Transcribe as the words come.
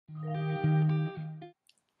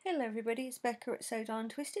Hello everybody, it's Becca at So Darn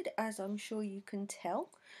Twisted, as I'm sure you can tell.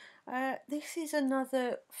 This is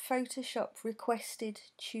another Photoshop requested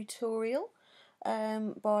tutorial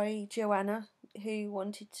by Joanna, who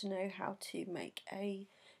wanted to know how to make a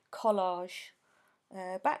collage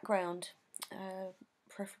background,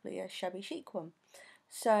 preferably a shabby chic one.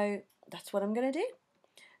 So that's what I'm going to do.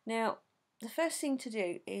 Now, the first thing to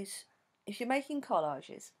do is, if you're making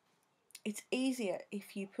collages, it's easier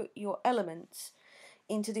if you put your elements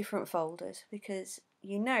into different folders, because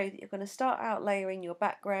you know that you're going to start out layering your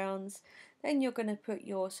backgrounds, then you're going to put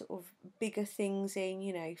your sort of bigger things in,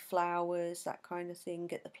 you know, flowers, that kind of thing,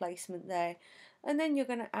 get the placement there, and then you're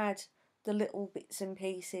going to add the little bits and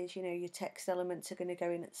pieces, you know, your text elements are going to go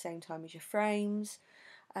in at the same time as your frames,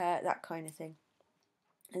 that kind of thing.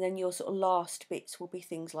 And then your sort of last bits will be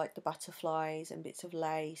things like the butterflies and bits of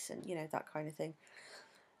lace and, you know, that kind of thing.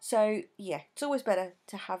 So yeah, it's always better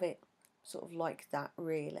to have it sort of like that,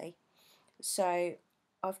 really. So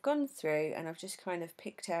I've gone through and I've just kind of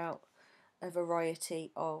picked out a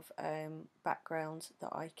variety of backgrounds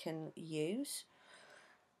that I can use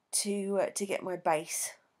to get my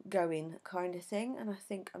base going, kind of thing. And I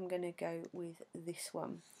think I'm going to go with this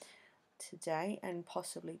one today, and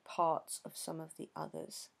possibly parts of some of the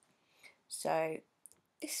others. So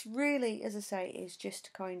this really, as I say, is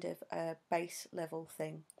just kind of a base level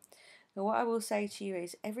thing. Now what I will say to you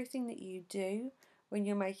is, everything that you do when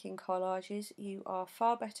you're making collages, you are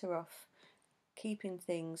far better off keeping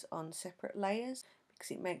things on separate layers,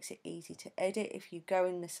 because it makes it easy to edit. If you go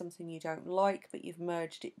and there's something you don't like but you've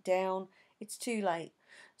merged it down, it's too late.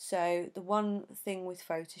 So the one thing with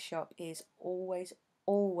Photoshop is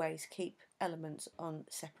always keep elements on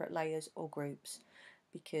separate layers or groups,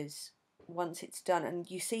 because once it's done, and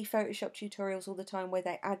you see Photoshop tutorials all the time where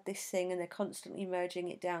they add this thing and they're constantly merging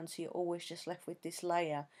it down, so you're always just left with this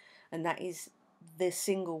layer, and that is the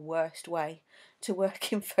single worst way to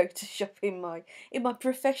work in Photoshop in my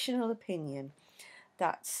professional opinion.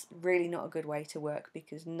 That's really not a good way to work,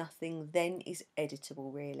 because nothing then is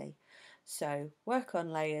editable, really. So work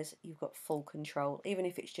on layers, you've got full control, even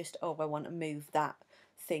if it's just, oh, I want to move that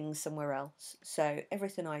thing somewhere else. So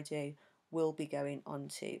everything I do will be going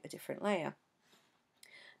onto a different layer.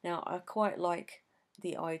 Now I quite like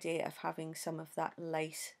the idea of having some of that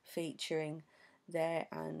lace featuring there,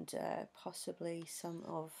 and possibly some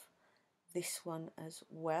of this one as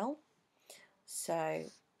well. So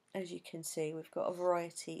as you can see, we've got a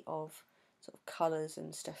variety of sort of colours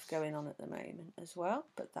and stuff going on at the moment as well,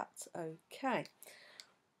 but that's okay.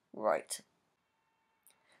 Right,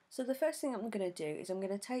 so the first thing I'm going to do is I'm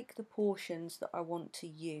going to take the portions that I want to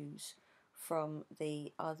use from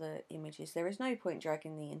the other images. There is no point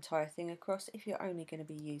dragging the entire thing across if you're only going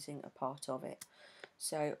to be using a part of it.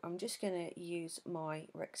 So I'm just going to use my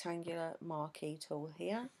rectangular marquee tool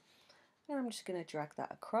here, and I'm just going to drag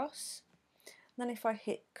that across. And then if I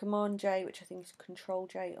hit Command J, which I think is Control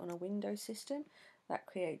J on a Windows system, that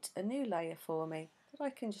creates a new layer for me that I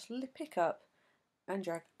can just pick up and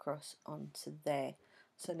drag across onto there.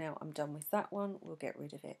 So now I'm done with that one, we'll get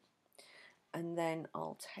rid of it. And then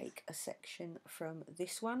I'll take a section from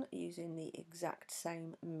this one using the exact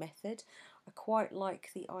same method. I quite like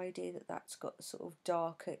the idea that that's got sort of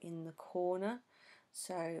darker in the corner.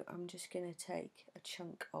 So I'm just going to take a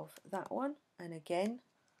chunk of that one, and again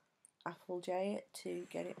Apple J it to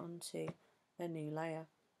get it onto a new layer.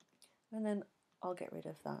 And then I'll get rid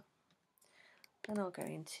of that. And I'll go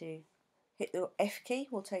into, hit the F key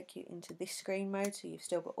will take you into this screen mode, so you've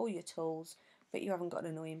still got all your tools, but you haven't got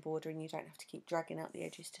an annoying border and you don't have to keep dragging out the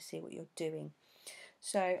edges to see what you're doing.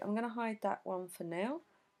 So I'm going to hide that one for now.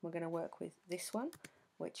 We're going to work with this one,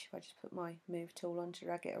 which if I just put my move tool on to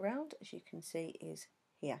drag it around, as you can see is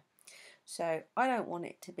here. So I don't want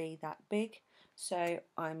it to be that big, so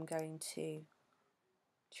I'm going to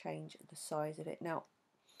change the size of it. Now,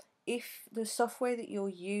 if the software that you're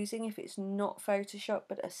using, if it's not Photoshop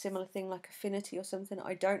but a similar thing like Affinity or something,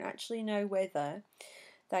 I don't actually know whether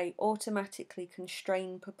they automatically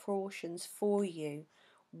constrain proportions for you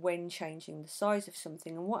when changing the size of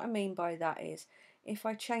something. And what I mean by that is, if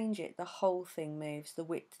I change it, the whole thing moves, the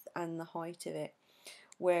width and the height of it,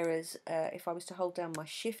 whereas if I was to hold down my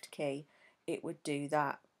shift key, it would do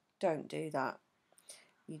that. Don't do that.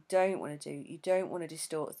 You don't want to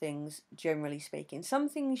distort things, generally speaking. Some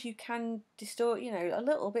things you can distort, you know, a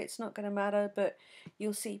little bit's not going to matter, but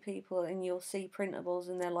you'll see people and you'll see printables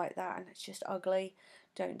and they're like that and it's just ugly.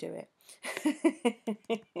 Don't do it.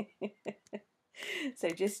 So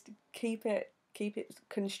just keep it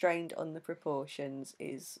constrained on the proportions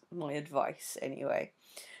is my advice anyway.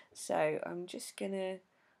 So I'm just going to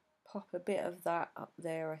pop a bit of that up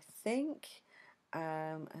there, I think.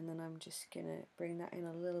 and then I'm just going to bring that in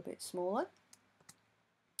a little bit smaller.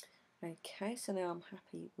 Okay, so now I'm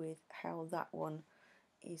happy with how that one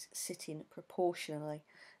is sitting proportionally.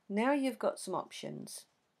 Now you've got some options.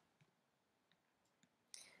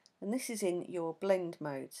 And this is in your blend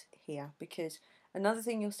modes here, because another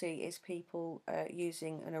thing you'll see is people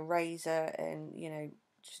using an eraser and, you know,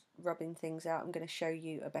 just rubbing things out. I'm going to show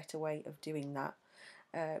you a better way of doing that.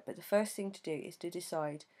 But the first thing to do is to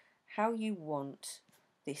decide how you want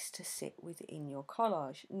this to sit within your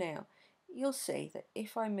collage. Now, you'll see that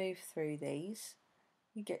if I move through these,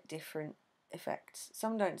 you get different effects.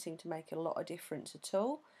 Some don't seem to make a lot of difference at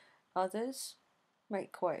all. Others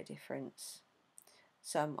make quite a difference.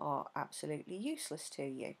 Some are absolutely useless to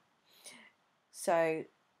you. So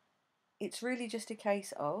it's really just a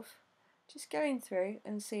case of just going through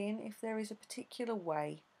and seeing if there is a particular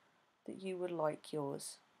way that you would like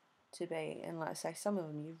yours to be. And like I say, some of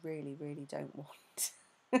them you really, really don't want.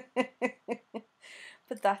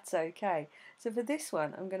 But that's okay. So for this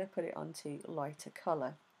one, I'm going to put it onto lighter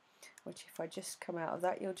colour, which if I just come out of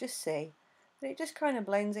that, you'll just see that it just kind of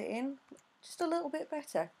blends it in just a little bit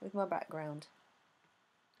better with my background.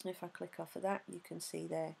 If I click off of that, you can see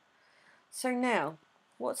there. So now,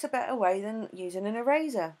 what's a better way than using an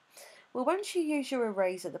eraser? Well, once you use your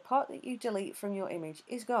eraser, the part that you delete from your image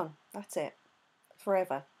is gone. That's it,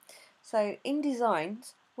 forever. So in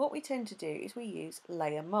designs, what we tend to do is we use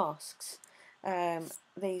layer masks.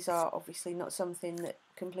 These are obviously not something that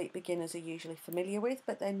complete beginners are usually familiar with,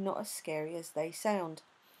 but they're not as scary as they sound,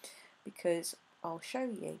 because I'll show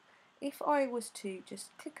you. If I was to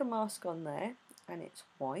just click a mask on there and it's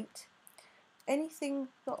white, anything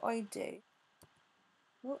that I do,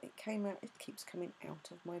 well, it came out, it keeps coming out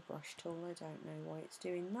of my brush tool. I don't know why it's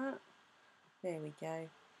doing that. There we go.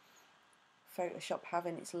 Photoshop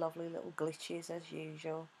having its lovely little glitches as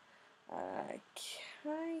usual.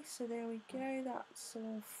 Okay, so there we go, that's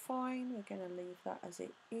all fine. We're going to leave that as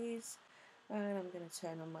it is, and I'm going to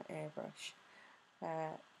turn on my airbrush.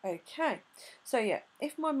 Okay, so yeah,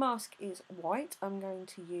 if my mask is white, I'm going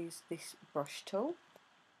to use this brush tool,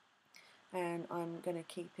 and I'm going to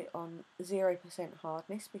keep it on 0%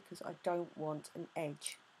 hardness because I don't want an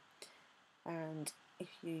edge. And if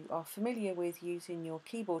you are familiar with using your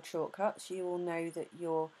keyboard shortcuts, you will know that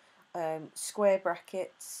your square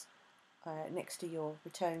brackets next to your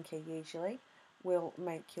return key usually will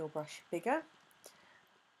make your brush bigger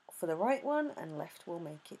for the right one, and left will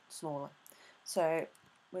make it smaller. So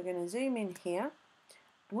we're going to zoom in here,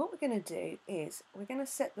 and what we're going to do is we're going to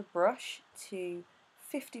set the brush to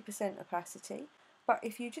 50% opacity, but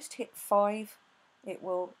if you just hit 5, it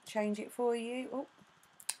will change it for you. Oh,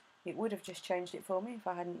 it would have just changed it for me if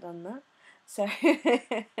I hadn't done that. So,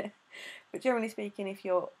 but generally speaking, if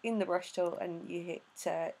you're in the brush tool and you hit,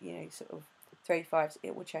 you know, sort of 3 5s,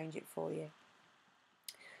 it will change it for you.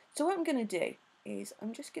 So what I'm going to do is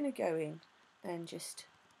I'm just going to go in and just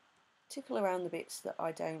tickle around the bits that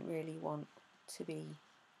I don't really want to be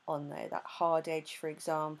on there. That hard edge, for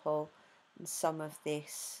example, and some of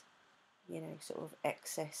this, you know, sort of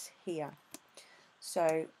excess here.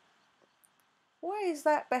 So why is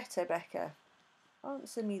that better, Becca?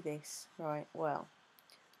 Answer me this. Right, well,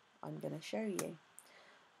 I'm going to show you.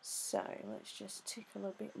 So let's just tickle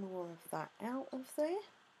a bit more of that out of there.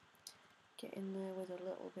 Get in there with a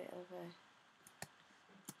little bit of a...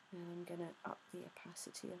 And I'm going to up the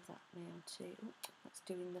opacity of that now too. Ooh, that's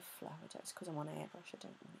doing the flow. It's because I'm on airbrush, I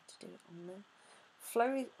don't want it to do it on there.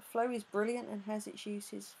 Flow is brilliant and has its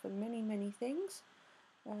uses for many, many things.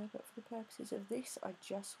 But for the purposes of this, I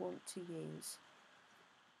just want to use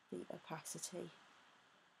the opacity.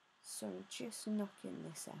 So I'm just knocking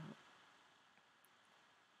this out.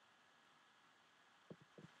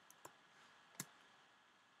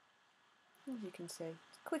 As you can see,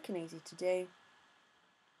 it's quick and easy to do.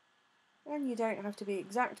 And you don't have to be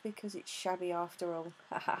exact because it's shabby after all.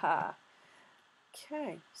 Ha ha ha.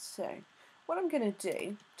 Okay, so what I'm going to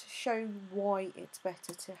do to show why it's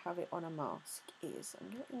better to have it on a mask is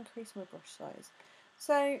I'm going to increase my brush size.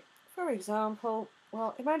 So, for example,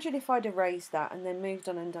 well, imagine if I'd erased that and then moved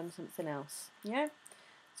on and done something else, yeah?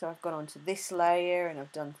 So I've gone on to this layer and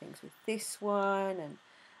I've done things with this one, and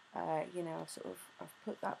you know, I've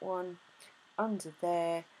put that one under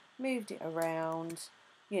there, moved it around,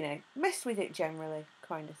 you know, messed with it generally,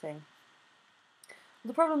 kind of thing.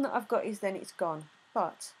 The problem that I've got is then it's gone.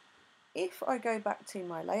 But if I go back to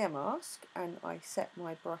my layer mask and I set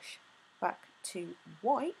my brush back to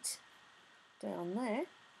white down there,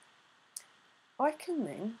 I can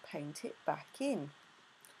then paint it back in.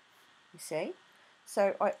 You see?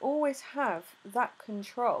 So I always have that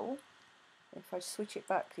control If I switch it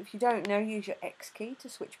back, if you don't know, use your X key to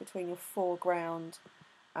switch between your foreground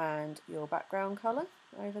and your background colour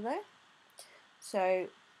over there. So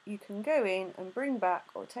you can go in and bring back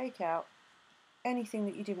or take out anything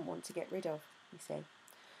that you didn't want to get rid of, you see.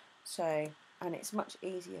 So, and it's much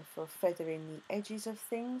easier for feathering the edges of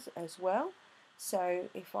things as well. So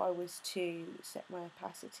if I was to set my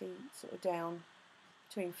opacity sort of down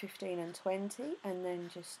between 15 and 20 and then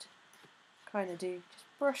just kind of just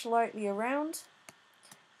brush lightly around,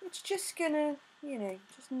 it's just gonna, you know,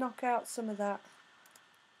 just knock out some of that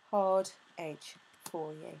hard edge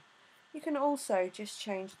for you. You can also just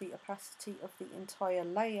change the opacity of the entire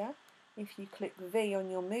layer. If you click V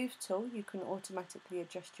on your move tool, you can automatically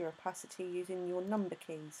adjust your opacity using your number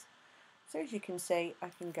keys. So as you can see, I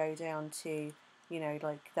can go down to, you know,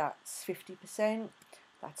 like that's 50%,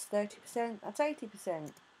 that's 30%, that's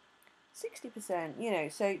 80%, 60%, you know,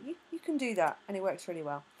 so you can do that and it works really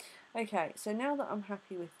well. Okay, so now that I'm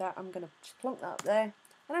happy with that, I'm going to just plonk that up there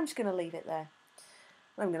and I'm just going to leave it there.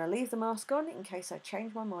 I'm going to leave the mask on in case I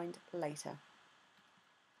change my mind later.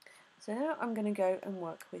 So now I'm going to go and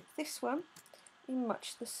work with this one in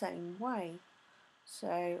much the same way.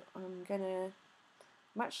 So I'm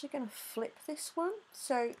actually going to flip this one.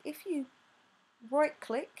 So if you right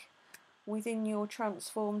click within your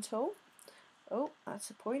transform tool, oh, that's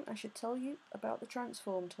a point, I should tell you about the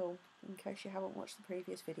transform tool in case you haven't watched the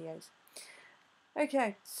previous videos.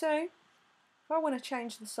 Okay, so if I want to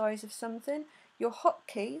change the size of something, your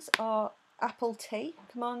hotkeys are Apple T,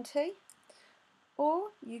 Command T, or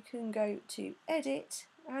you can go to Edit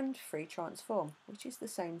and Free Transform, which is the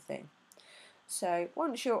same thing. So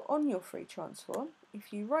once you're on your free transform,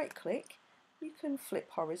 if you right click, you can flip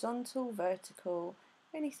horizontal, vertical,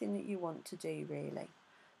 anything that you want to do really.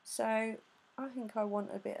 So I think I want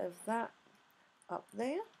a bit of that up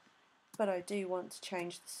there, but I do want to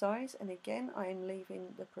change the size, and again I am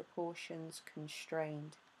leaving the proportions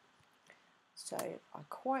constrained. So I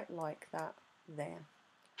quite like that there.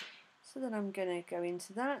 So then I'm going to go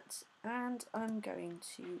into that and I'm going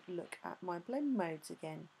to look at my blend modes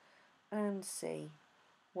again and see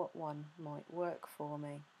what one might work for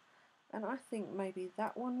me. And I think maybe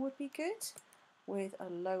that one would be good with a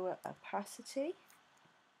lower opacity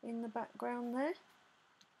in the background there.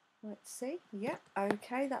 Let's see, yeah,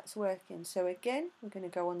 okay, that's working. So again, we're going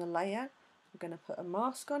to go on the layer, we're going to put a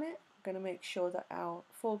mask on it, we're going to make sure that our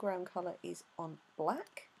foreground colour is on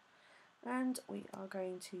black, and we are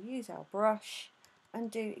going to use our brush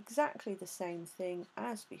and do exactly the same thing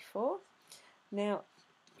as before. Now,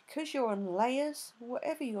 because you're on layers,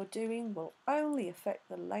 whatever you're doing will only affect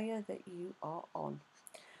the layer that you are on.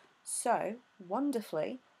 So,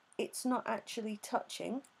 wonderfully, it's not actually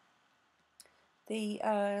touching the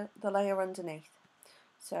layer underneath.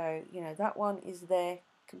 So, you know, that one is there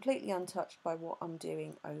completely untouched by what I'm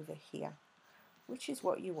doing over here, which is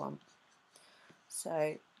what you want.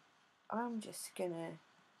 So, I'm just going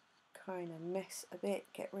to kind of mess a bit,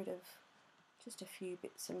 get rid of just a few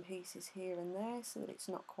bits and pieces here and there so that it's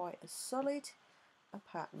not quite as solid a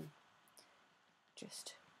pattern.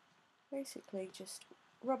 Just basically just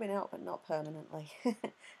rubbing out but not permanently.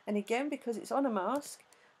 And again, because it's on a mask,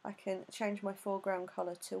 I can change my foreground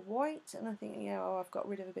colour to white, and I think, you know, oh, I've got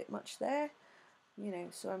rid of a bit much there, you know,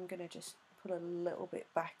 so I'm going to just put a little bit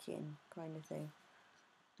back in, kind of thing.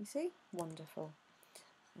 You see? Wonderful.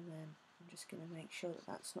 And then I'm just going to make sure that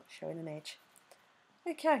that's not showing an edge.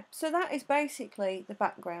 Okay, so that is basically the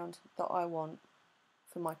background that I want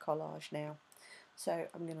for my collage now. So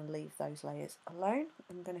I'm going to leave those layers alone.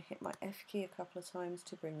 I'm going to hit my F key a couple of times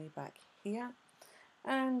to bring me back here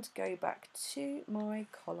and go back to my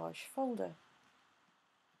collage folder.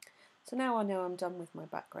 So now I know I'm done with my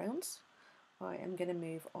backgrounds. I am going to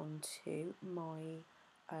move on to my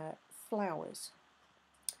flowers.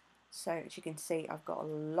 So as you can see, I've got a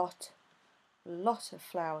lot of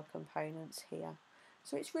flower components here.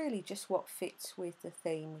 So it's really just what fits with the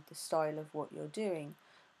theme, with the style of what you're doing.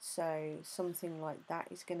 So something like that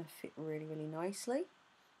is going to fit really, really nicely.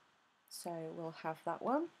 So we'll have that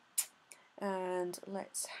one. And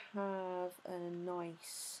let's have a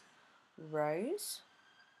nice rose,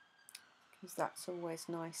 because that's always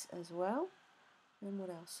nice as well. And what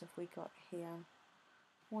else have we got here?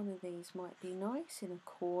 One of these might be nice in a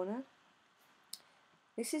corner.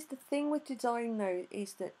 This is the thing with design though,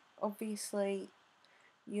 is that obviously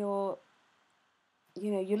you're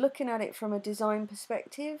looking at it from a design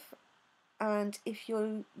perspective, and if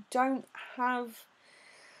you don't have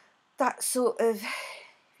that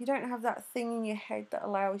if you don't have that thing in your head that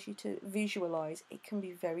allows you to visualize, it can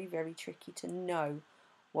be very, very tricky to know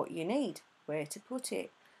what you need, where to put it,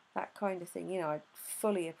 that kind of thing. You know, I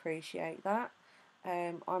fully appreciate that.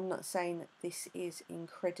 I'm not saying that this is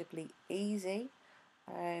incredibly easy.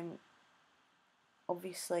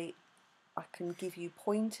 Obviously, I can give you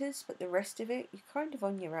pointers, but the rest of it, you're kind of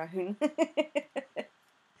on your own.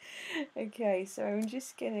 Okay, so I'm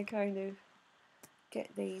just going to kind of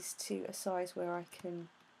get these to a size where I can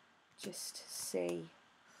just see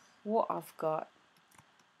what I've got,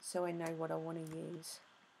 so I know what I want to use.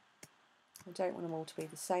 I don't want them all to be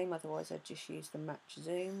the same, otherwise I'd just use the match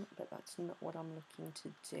zoom, but that's not what I'm looking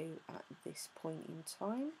to do at this point in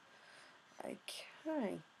time.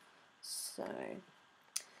 Okay, so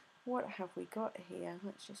what have we got here?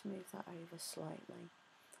 Let's just move that over slightly.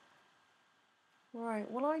 Right,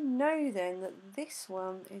 well I know then that this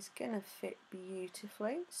one is going to fit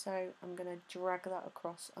beautifully, so I'm going to drag that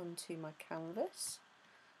across onto my canvas.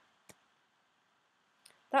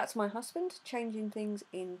 That's my husband changing things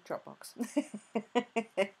in Dropbox.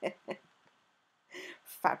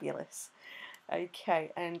 Fabulous.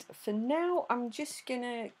 Okay, and for now I'm just going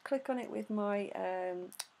to click on it with my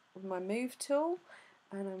move tool,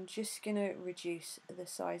 and I'm just going to reduce the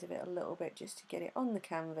size of it a little bit just to get it on the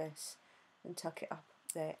canvas and tuck it up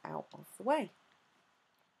there out of the way.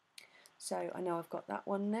 So I know I've got that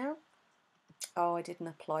one now. Oh, I didn't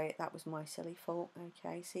apply it, that was my silly fault.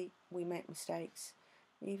 Okay, see, we make mistakes.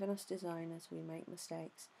 Even us designers, we make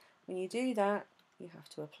mistakes. When you do that, you have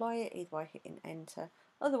to apply it either by hitting enter.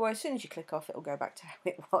 Otherwise, as soon as you click off, it'll go back to how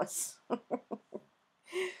it was.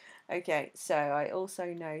 Okay, so I also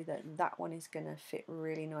know that that one is going to fit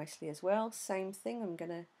really nicely as well. Same thing, I'm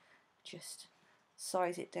going to just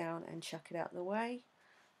size it down and chuck it out the way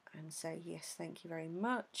and say yes, thank you very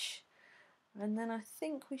much. And then I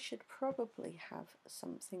think we should probably have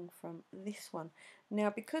something from this one.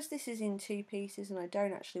 Now, because this is in two pieces and I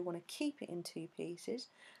don't actually want to keep it in two pieces,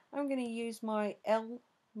 I'm going to use my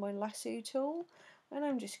my lasso tool, and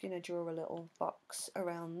I'm just going to draw a little box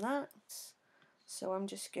around that. So I'm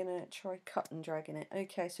just going to try cut and dragging it.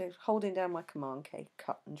 Okay, so holding down my command key,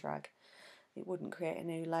 cut and drag. It wouldn't create a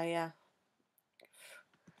new layer.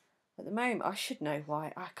 At the moment, I should know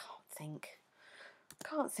why. I can't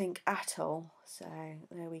think at all. So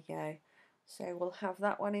there we go. So we'll have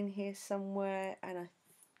that one in here somewhere, and I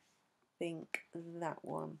think that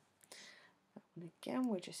one. Again,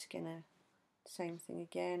 we're just gonna, same thing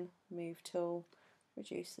again, move tool,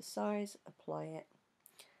 reduce the size, apply it.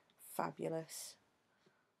 Fabulous.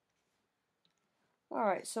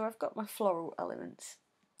 Alright, so I've got my floral elements.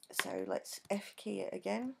 So let's F key it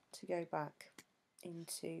again to go back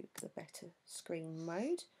into the better screen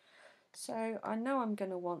mode. So I know I'm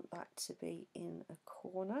going to want that to be in a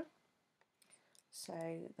corner. So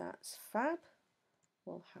that's fab.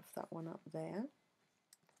 We'll have that one up there.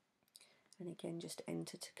 And again, just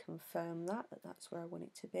enter to confirm that that's where I want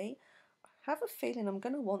it to be. I have a feeling I'm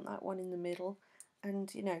going to want that one in the middle,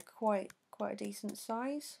 and you know, quite a decent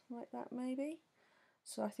size like that maybe.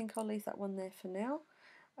 So I think I'll leave that one there for now.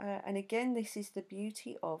 And again, this is the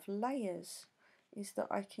beauty of layers, is that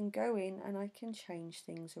I can go in and I can change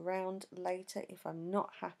things around later if I'm not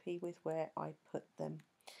happy with where I put them.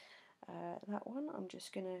 That one, I'm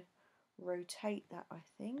just going to rotate that, I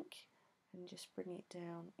think, and just bring it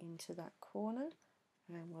down into that corner,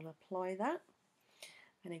 and we'll apply that.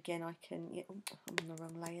 And again, I can, yeah, I'm on the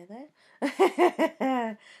wrong layer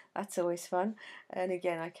there. That's always fun. And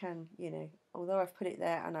again, I can, you know, although I've put it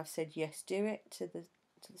there and I've said yes, do it to the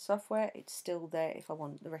software, it's still there if I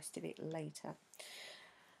want the rest of it later.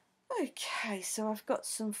 Okay, so I've got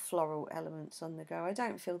some floral elements on the go. I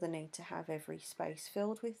don't feel the need to have every space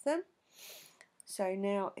filled with them. So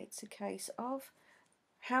now it's a case of,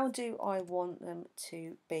 how do I want them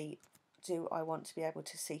to be? Do I want to be able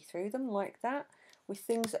to see through them like that? With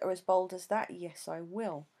things that are as bold as that, yes I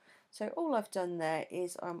will. So all I've done there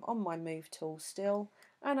is I'm on my move tool still,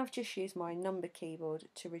 and I've just used my number keyboard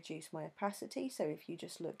to reduce my opacity. So if you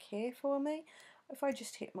just look here for me, if I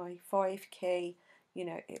just hit my 5 key, you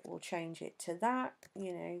know, it will change it to that,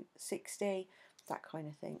 you know, 60, that kind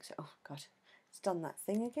of thing. So, oh God, it's done that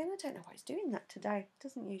thing again. I don't know why it's doing that today. It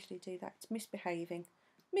doesn't usually do that. It's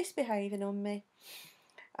misbehaving on me.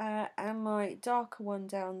 And my darker one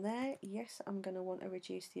down there, yes, I'm going to want to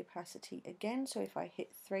reduce the opacity again. So if I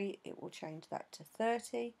hit 3, it will change that to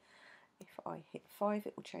 30. If I hit 5,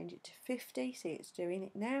 it will change it to 50. See, it's doing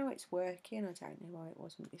it now. It's working. I don't know why it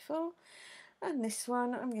wasn't before. And this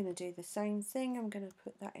one, I'm going to do the same thing. I'm going to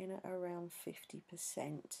put that in at around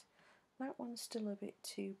 50%. That one's still a bit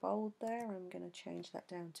too bold there. I'm going to change that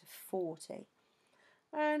down to 40.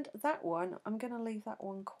 And that one, I'm going to leave that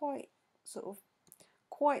one quite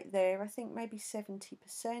there. I think maybe 70%,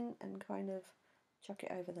 and kind of chuck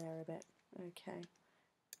it over there a bit. Okay,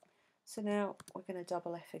 so now we're going to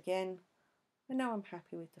double F again, and now I'm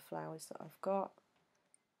happy with the flowers that I've got,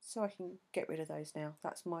 so I can get rid of those now.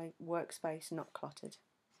 That's my workspace not cluttered.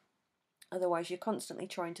 Otherwise you're constantly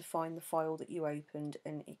trying to find the file that you opened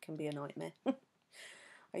and it can be a nightmare.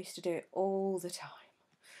 I used to do it all the time.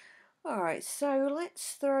 Alright, so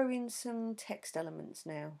let's throw in some text elements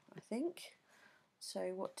now, I think.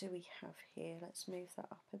 So what do we have here? Let's move that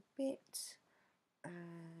up a bit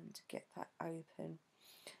and get that open.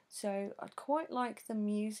 So I'd quite like the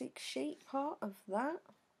music sheet part of that.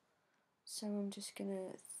 So I'm just going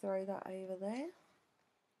to throw that over there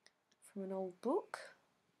from an old book.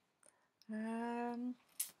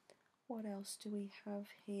 What else do we have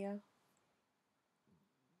here?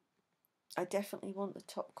 I definitely want the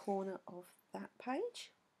top corner of that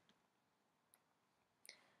page.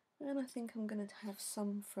 And I think I'm going to have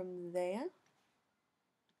some from there.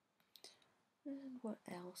 And what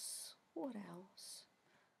else? What else?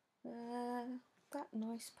 That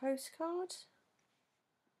nice postcard.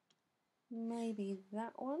 Maybe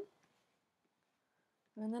that one.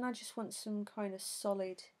 And then I just want some kind of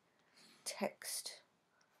solid text.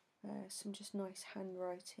 Some just nice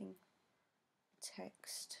handwriting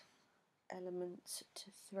text elements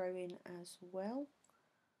to throw in as well.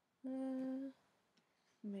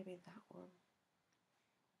 Maybe that one.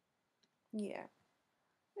 Yeah.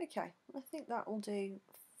 Okay, I think that will do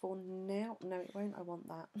for now. No, it won't. I want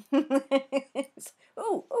that.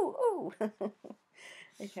 Oh, oh, oh.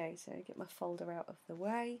 Okay, so get my folder out of the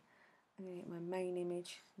way. I'm going to get my main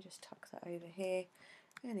image and just tuck that over here.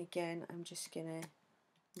 And again, I'm just going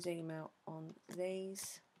to zoom out on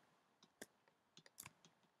these.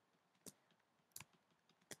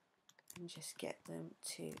 And just get them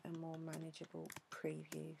to a more manageable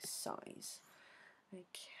preview size.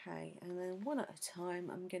 Okay, and then one at a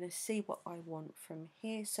time I'm going to see what I want from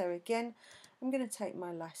here. So again, I'm going to take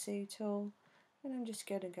my lasso tool and I'm just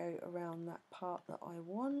going to go around that part that I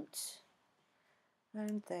want,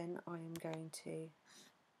 and then I am going to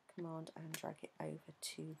command and drag it over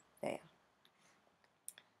to there.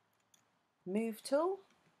 Move tool,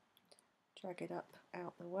 drag it up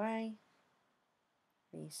out the way,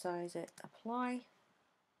 resize it, apply,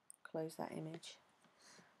 close that image.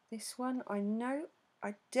 This one, I know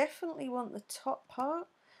I definitely want the top part.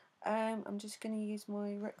 I'm just going to use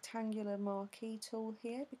my rectangular marquee tool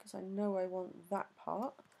here because I know I want that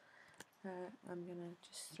part. I'm going to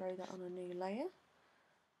just throw that on a new layer,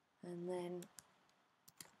 and then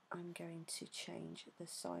I'm going to change the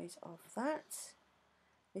size of that.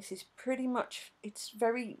 This is pretty much, it's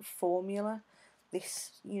very formula,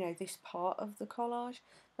 this, you know, this part of the collage.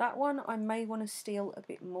 That one I may want to steal a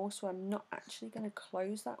bit more, so I'm not actually going to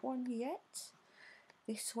close that one yet.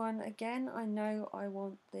 This one again, I know I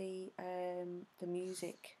want the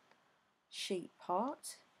music sheet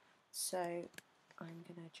part, so I'm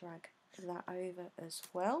going to drag that over as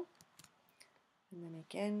well, and then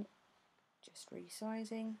again just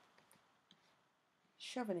resizing,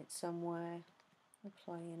 shoving it somewhere,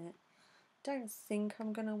 applying it. Don't think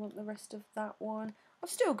I'm going to want the rest of that one. I've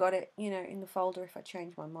still got it, you know, in the folder if I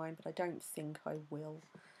change my mind, but I don't think I will.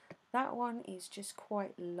 That one is just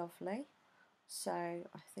quite lovely, so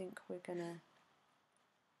I think we're going to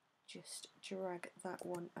just drag that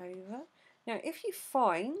one over. Now if you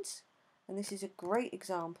find, and this is a great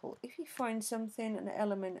example, if you find something, an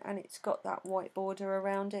element, and it's got that white border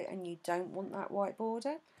around it and you don't want that white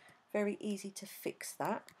border, very easy to fix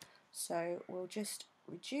that. So we'll just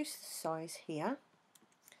reduce the size here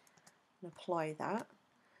and apply that.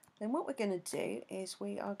 Then what we're going to do is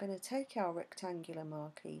we are going to take our rectangular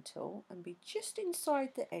marquee tool and be just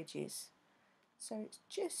inside the edges. So it's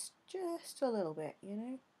just a little bit, you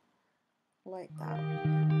know, like that.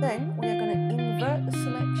 Then we are going to invert the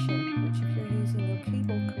selection, which if you're using your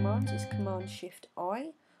keyboard commands is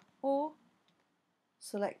Command-Shift-I, or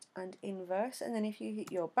select and inverse, and then if you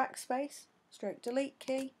hit your backspace, stroke delete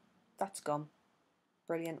key, that's gone.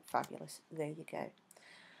 Brilliant, fabulous, there you go.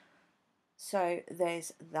 So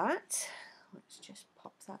there's that. Let's just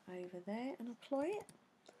pop that over there and apply it.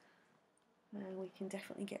 And we can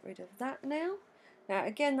definitely get rid of that now. Now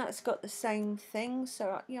again, that's got the same thing,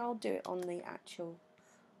 so yeah, I'll do it on the actual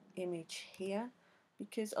image here,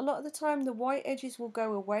 because a lot of the time the white edges will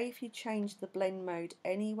go away if you change the blend mode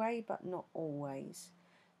anyway, but not always.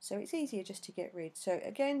 So it's easier just to get rid. So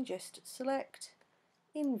again, just select,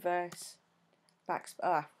 inverse,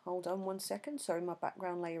 hold on one second, sorry, my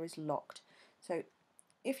background layer is locked. So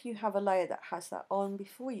if you have a layer that has that on,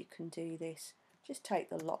 before you can do this, just take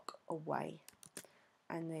the lock away.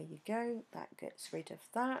 And there you go, that gets rid of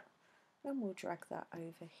that. And we'll drag that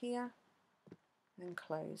over here and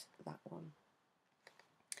close that one,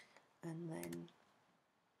 and then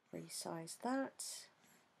resize that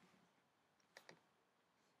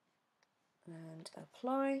and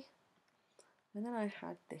apply. And then I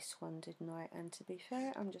had this one, didn't I? And to be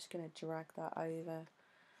fair, I'm just going to drag that over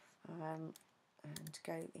and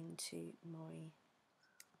go into my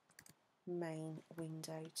main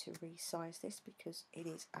window to resize this because it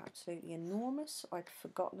is absolutely enormous. I'd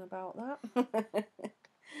forgotten about that.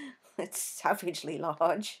 It's savagely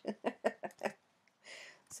large.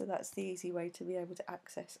 So that's the easy way to be able to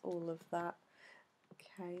access all of that.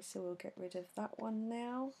 Okay, so we'll get rid of that one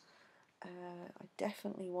now. I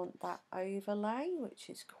definitely want that overlay, which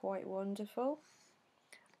is quite wonderful.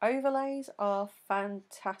 Overlays are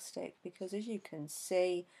fantastic because, as you can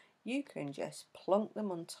see, you can just plonk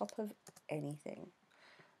them on top of anything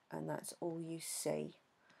and that's all you see.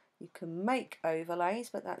 You can make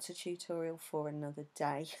overlays, but that's a tutorial for another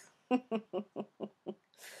day.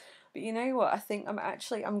 But you know what, I think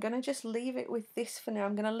I'm going to just leave it with this for now.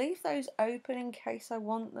 I'm going to leave those open in case I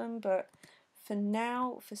want them, but for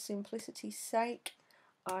now, for simplicity's sake,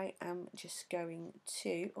 I am just going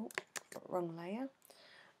to, oh, wrong layer.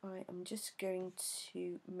 I am just going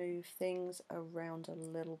to move things around a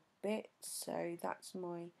little bit. So that's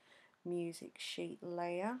my music sheet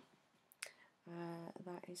layer.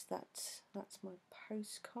 That's my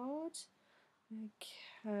postcard.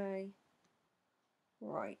 Okay.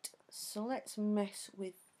 Right, so let's mess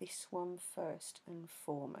with this one first and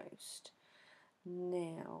foremost.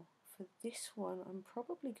 Now, for this one, I'm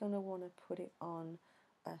probably going to want to put it on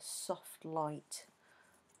a soft light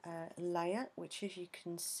layer, which, as you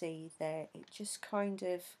can see there, it just kind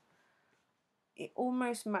of, it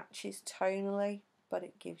almost matches tonally, but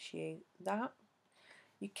it gives you that.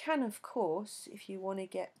 You can, of course, if you want to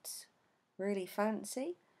get really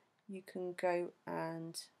fancy, you can go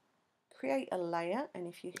and create a layer, and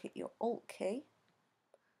if you hit your Alt key,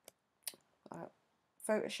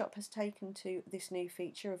 Photoshop has taken to this new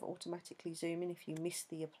feature of automatically zooming if you miss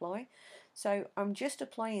the apply. So I'm just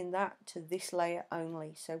applying that to this layer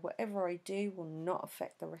only, so whatever I do will not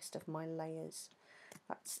affect the rest of my layers.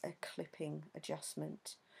 That's a clipping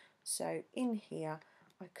adjustment. So in here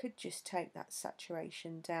I could just take that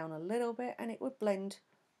saturation down a little bit and it would blend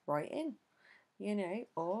right in, you know,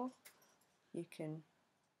 or you can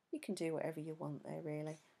do whatever you want there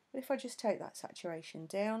really. But if I just take that saturation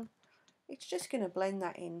down, it's just going to blend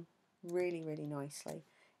that in really, really nicely.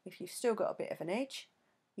 If you've still got a bit of an edge,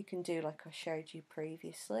 you can do like I showed you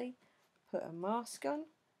previously. Put a mask on,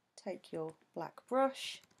 take your black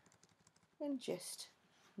brush and just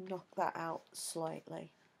knock that out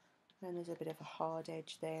slightly. And there's a bit of a hard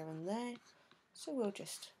edge there and there, so we'll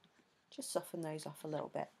just soften those off a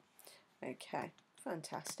little bit. Okay,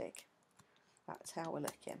 fantastic. That's how we're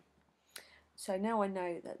looking. So now I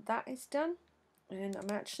know that that is done, and I'm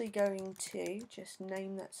actually going to just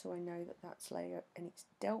name that so I know that that's layer and it's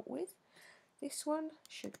dealt with. This one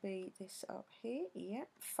should be this up here. Yep,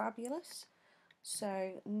 fabulous.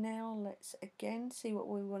 So now let's again see what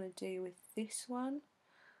we want to do with this one.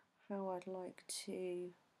 How I'd like to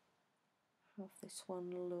have this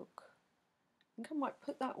one look. I think I might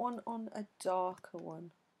put that one on a darker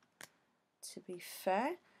one, to be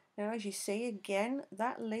fair. Now, as you see, again,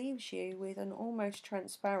 that leaves you with an almost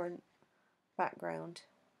transparent background.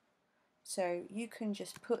 So you can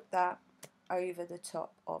just put that over the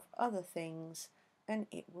top of other things and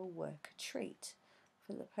it will work a treat.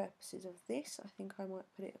 For the purposes of this, I think I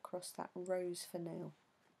might put it across that rose for now.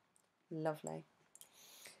 Lovely.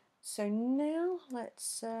 So now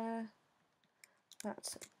let's,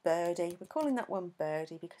 that's Birdie. We're calling that one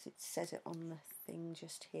Birdie because it says it on the thing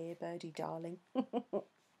just here, Birdie darling.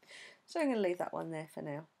 So I'm going to leave that one there for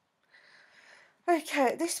now. Okay,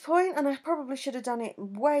 at this point, and I probably should have done it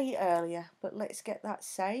way earlier, but let's get that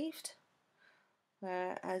saved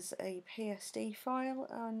as a PSD file,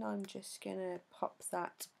 and I'm just going to pop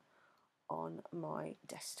that on my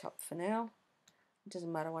desktop for now. It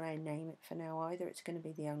doesn't matter what I name it for now either, it's going to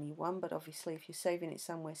be the only one, but obviously if you're saving it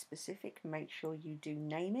somewhere specific, make sure you do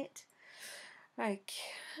name it.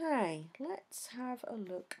 Okay, let's have a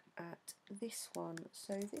look at this one.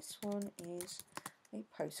 So this one is a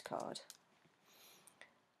postcard.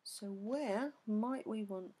 So where might we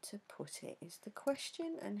want to put it is the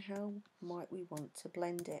question, and how might we want to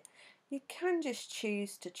blend it? You can just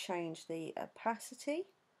choose to change the opacity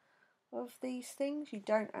of these things. You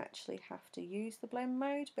don't actually have to use the blend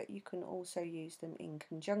mode, but you can also use them in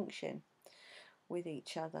conjunction with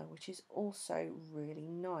each other, which is also really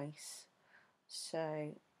nice.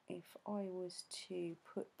 So if I was to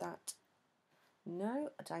put that, no,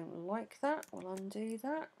 I don't like that, we'll undo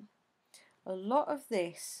that. a lot of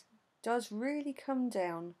this does really come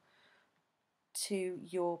down to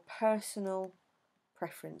your personal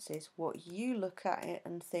preferences, what you look at it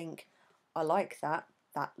and think, I like that,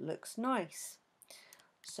 that looks nice.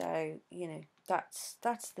 So, you know, that's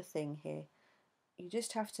the thing here. You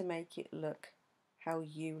just have to make it look how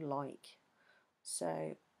you like.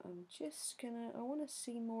 So I'm just gonna, I want to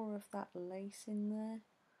see more of that lace in there.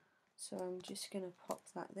 So I'm just gonna pop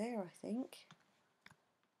that there, I think.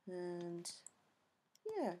 And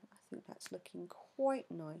yeah, I think that's looking quite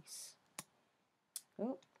nice.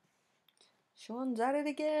 Oh, Sean's at it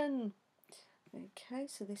again. Okay,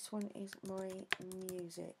 so this one is my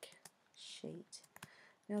music sheet.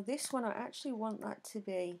 Now this one, I actually want that to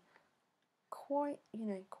be quite, you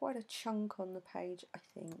know, quite a chunk on the page, I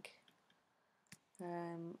think.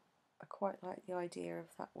 I quite like the idea of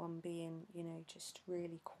that one being, you know, just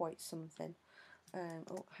really quite something.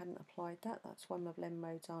 Oh, I hadn't applied that. That's why my blend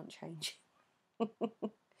modes aren't changing.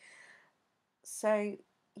 So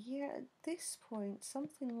yeah, at this point,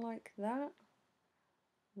 something like that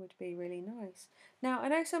would be really nice. Now, I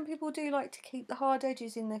know some people do like to keep the hard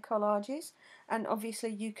edges in their collages, and obviously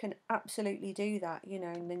you can absolutely do that, you know,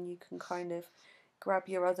 and then you can kind of grab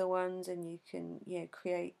your other ones and you can, you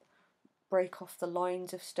know, break off the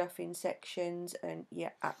lines of stuff in sections, and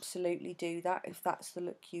yeah, absolutely do that if that's the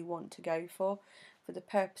look you want to go for. For the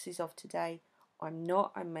purposes of today,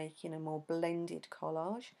 I'm making a more blended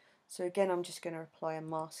collage. So again, I'm just going to apply a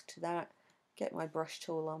mask to that, get my brush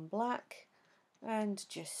tool on black, and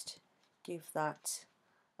just give that,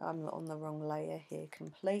 I'm on the wrong layer here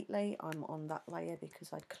completely, I'm on that layer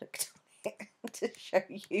because I'd clicked on it to show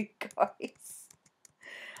you guys.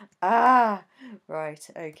 Ah, right,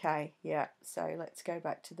 okay, yeah, so let's go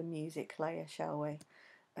back to the music layer, shall we,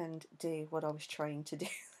 and do what I was trying to do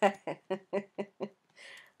there.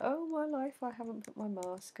 Oh my life, I haven't put my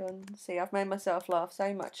mask on. See, I've made myself laugh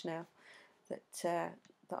so much now that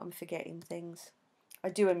that I'm forgetting things. I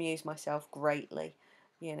do amuse myself greatly,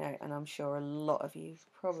 you know, and I'm sure a lot of you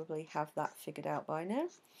probably have that figured out by now.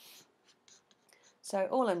 So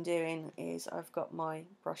all I'm doing is I've got my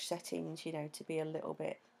brush settings, you know, to be a little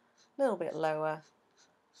bit lower,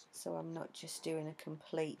 so I'm not just doing a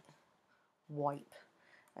complete wipe.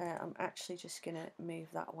 I'm actually just going to move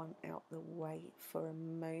that one out the way for a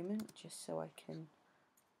moment, just so I can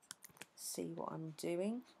see what I'm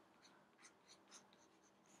doing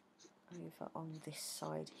over on this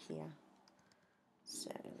side here. So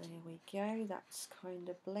there we go, that's kind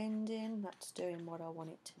of blending, that's doing what I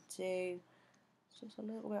want it to do. It's just a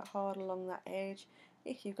little bit hard along that edge.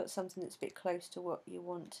 If you've got something that's a bit close to what you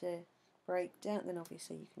want to break down, then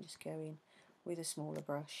obviously you can just go in with a smaller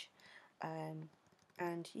brush.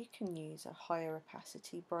 And you can use a higher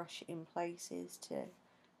opacity brush in places to,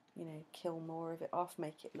 you know, kill more of it off,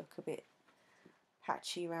 make it look a bit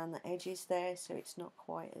patchy around the edges there, so it's not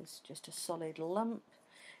quite as just a solid lump,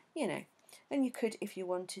 you know. And you could, if you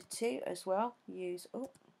wanted to as well, use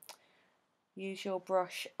your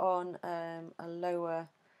brush on a lower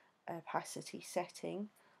opacity setting,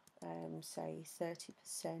 say 30%,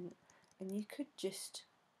 and you could just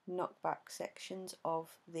knock back sections of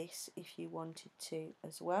this if you wanted to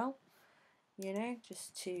as well, you know,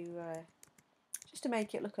 just to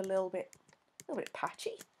make it look a little bit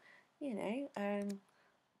patchy, you know.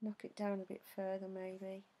 Knock it down a bit further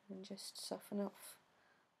maybe, and just soften off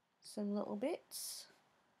some little bits,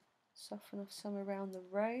 soften off some around the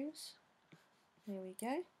rows. There we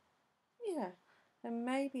go. Yeah, and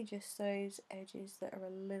maybe just those edges that are a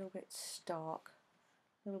little bit stark,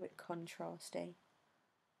 a little bit contrasty.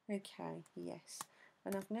 Okay, yes,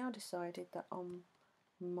 and I've now decided that on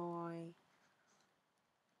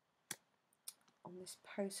this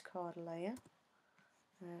postcard layer,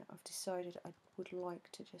 I've decided I would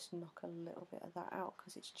like to just knock a little bit of that out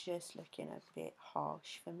because it's just looking a bit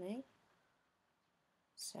harsh for me.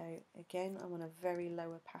 So again, I'm on a very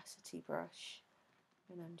low opacity brush,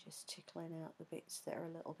 and I'm just tickling out the bits that are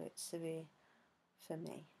a little bit severe for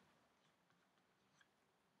me.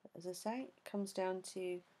 But as I say, it comes down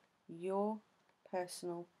to your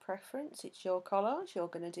personal preference. It's your collage, you're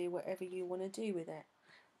going to do whatever you want to do with it.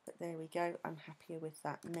 But there we go, I'm happier with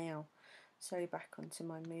that now. So back onto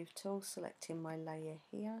my move tool, selecting my layer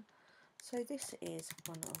here. So this is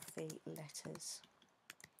one of the letters.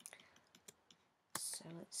 So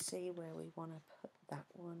let's see where we want to put that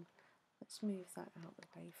one. Let's move that out the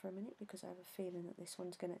way for a minute because I have a feeling that this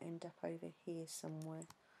one's going to end up over here somewhere.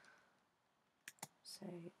 So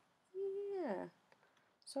yeah,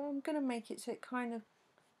 so I'm going to make it so it kind of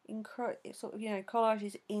it sort of, you know,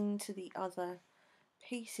 collages into the other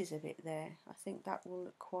pieces of it there. I think that will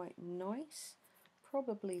look quite nice.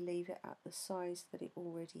 probably leave it at the size that it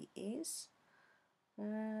already is.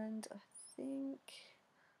 And I think,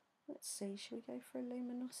 let's see, should we go for a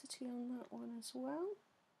luminosity on that one as well?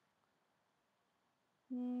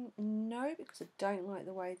 No, because I don't like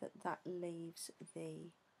the way that that leaves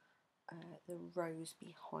the rose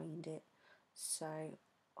behind it. So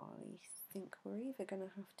I think we're either going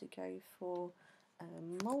to have to go for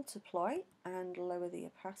multiply and lower the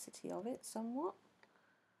opacity of it somewhat.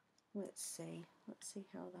 Let's see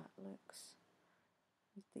how that looks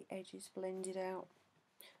with the edges blended out.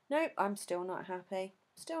 Nope, I'm still not happy.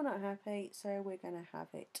 Still not happy, so we're going to have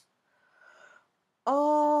it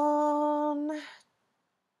on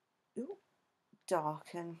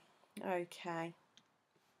darken. Okay.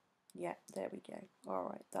 Yeah, there we go.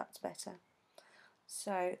 Alright, that's better.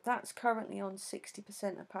 So that's currently on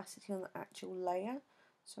 60% opacity on the actual layer.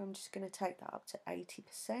 So I'm just going to take that up to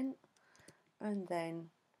 80%. And then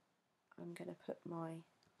I'm going to put my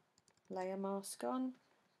layer mask on.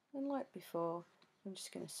 And like before, I'm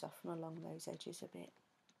just going to soften along those edges a bit.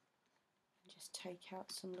 And just take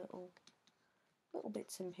out some little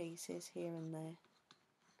bits and pieces here and there.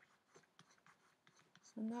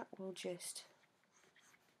 And that will just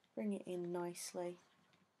bring it in nicely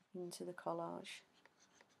into the collage.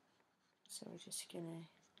 So we're just gonna,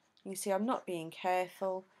 you can see I'm not being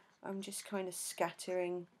careful, I'm just kind of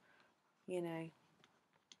scattering, you know,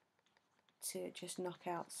 to just knock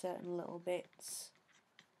out certain little bits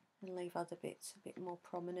and leave other bits a bit more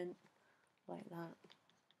prominent, like that.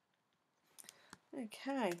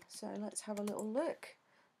 Okay, so let's have a little look.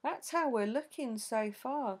 That's how we're looking so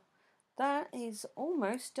far. That is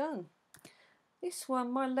almost done. This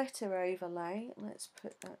one, my letter overlay, let's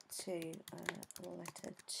put that to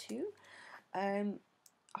letter 2.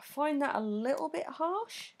 I find that a little bit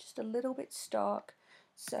harsh, just a little bit stark,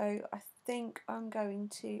 so I think I'm going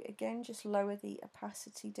to again just lower the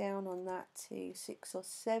opacity down on that to 6 or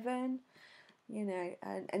 7, you know,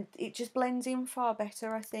 and it just blends in far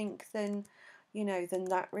better, I think, than, you know, than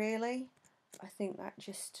that really. I think that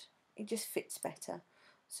it just fits better,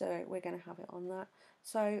 so we're going to have it on that.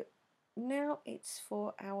 So now it's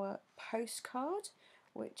for our postcard,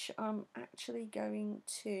 which I'm actually going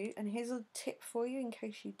to, and here's a tip for you in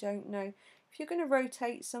case you don't know, if you're going to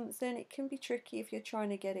rotate something, it can be tricky if you're trying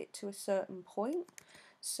to get it to a certain point.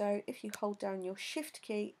 So if you hold down your shift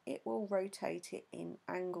key, it will rotate it in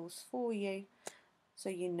angles for you, so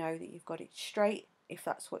you know that you've got it straight if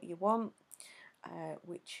that's what you want,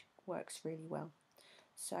 which works really well.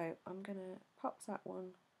 So I'm going to pop that one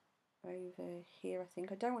over here. I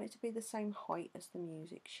think I don't want it to be the same height as the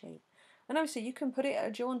music sheet, and obviously you can put it at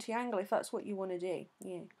a jaunty angle if that's what you want to do.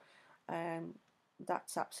 Yeah,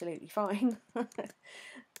 that's absolutely fine.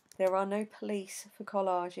 There are no police for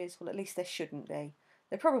collages, well, at least there shouldn't be.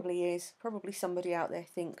 There probably is. Probably somebody out there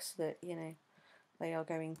thinks that, you know, they are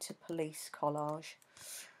going to police collage.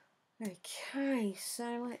 Okay,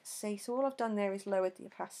 so let's see. So all I've done there is lowered the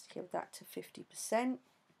opacity of that to 50%.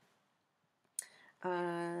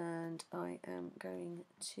 And I am going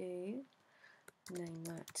to name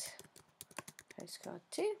that postcard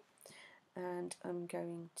 2, and I'm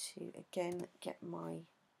going to again get my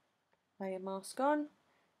layer mask on,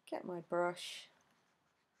 get my brush,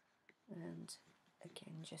 and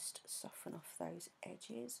again just soften off those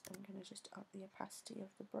edges. I'm going to just up the opacity of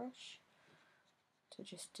the brush to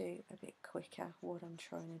just do a bit quicker what I'm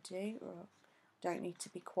trying to do. Or don't need to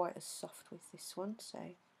be quite as soft with this one, so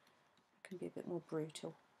can be a bit more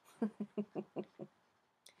brutal.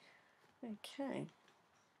 Okay,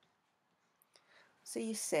 so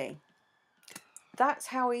you see, that's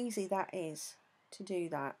how easy that is to do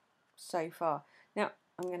that so far. Now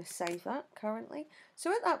I'm going to save that currently.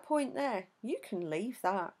 So at that point there, you can leave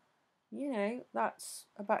that. You know, that's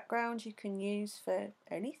a background you can use for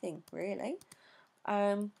anything really.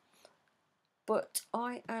 But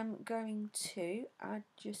I am going to add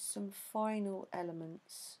just some final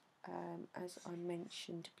elements, as I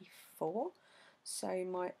mentioned before. So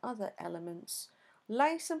my other elements,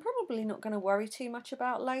 lace, I'm probably not going to worry too much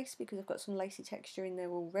about lace because I've got some lacy texture in there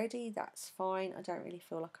already. That's fine. I don't really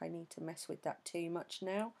feel like I need to mess with that too much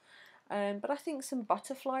now. But I think some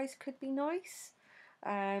butterflies could be nice.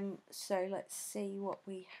 So let's see what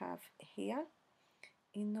we have here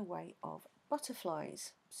in the way of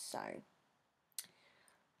butterflies. So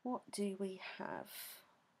what do we have?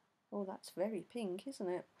 Oh, that's very pink, isn't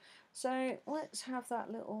it? So let's have that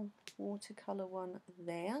little watercolour one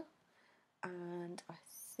there, and I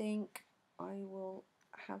think I will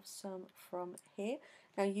have some from here.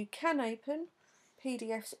 Now you can open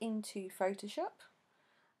PDFs into Photoshop.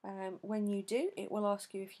 When you do, it will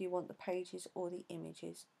ask you if you want the pages or the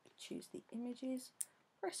images. choose the images,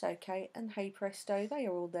 press OK, and hey presto, they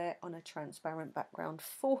are all there on a transparent background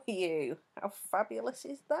for you. How fabulous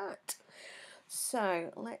is that?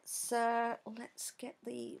 So let's get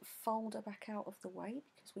the folder back out of the way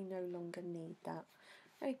because we no longer need that.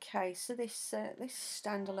 Okay, so this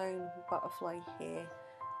standalone butterfly here,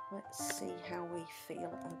 let's see how we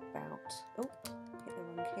feel about. Oh, hit the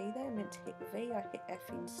wrong key there. I meant to hit V. I hit F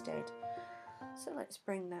instead. So let's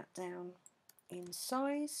bring that down in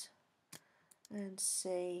size and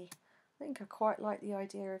see. I think I quite like the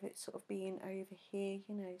idea of it sort of being over here,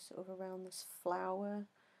 you know, sort of around this flower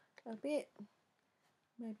a bit.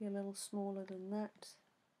 Maybe a little smaller than that.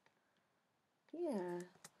 Yeah,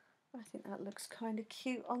 I think that looks kind of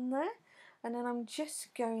cute on there. And then I'm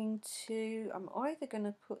just going to, I'm either going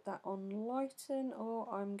to put that on lighten or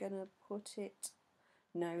I'm going to put it,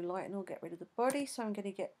 no, lighten will get rid of the body. So I'm going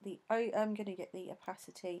to get the,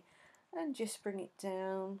 opacity and just bring it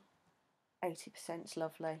down. 80% is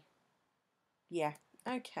lovely. Yeah,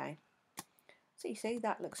 okay. So you see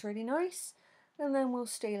that looks really nice. And then we'll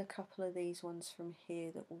steal a couple of these ones from here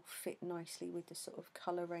that will fit nicely with the sort of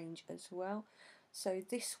colour range as well. So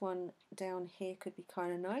this one down here could be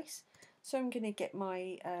kind of nice. So I'm going to get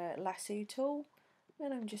my lasso tool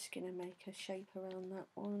and I'm just going to make a shape around that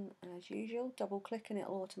one as usual. Double click and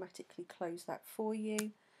it'll automatically close that for you.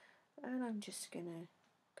 And I'm just going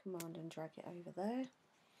to command and drag it over there.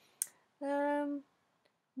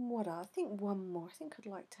 What I think one more. I think I'd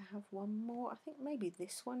like to have one more. I think maybe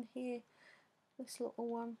this one here. This little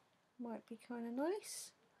one might be kind of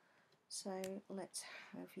nice. So let's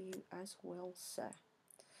have you as well, sir.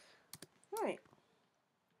 Right.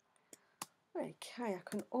 Okay, I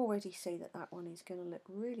can already see that that one is going to look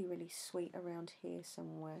really, really sweet around here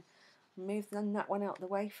somewhere. Move that one out of the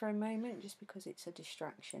way for a moment just because it's a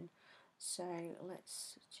distraction. So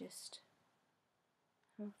let's just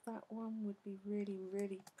have that one would be really,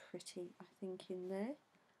 really pretty, I think, in there.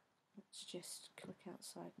 Let's just click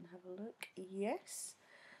outside and have a look. Yes.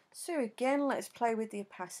 So again, let's play with the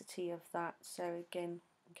opacity of that. So again,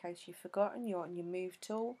 in case you've forgotten, you're on your move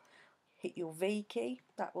tool, hit your V key,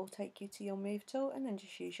 that will take you to your move tool, and then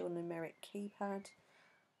just use your numeric keypad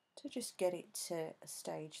to just get it to a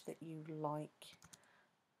stage that you like.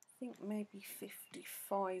 I think maybe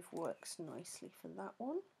 55 works nicely for that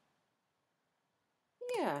one.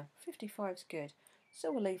 Yeah, 55 is good.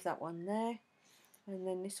 So we'll leave that one there. And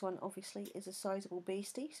then this one obviously is a sizable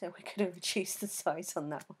beastie, so we're going to reduce the size on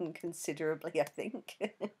that one considerably, I think.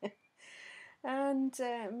 And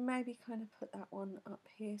maybe kind of put that one up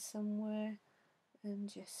here somewhere and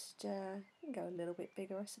just go a little bit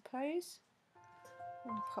bigger, I suppose.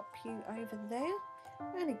 And pop you over there.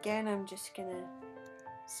 And again, I'm just going to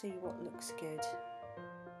see what looks good.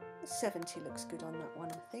 70 looks good on that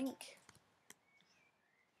one, I think.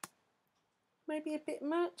 Maybe a bit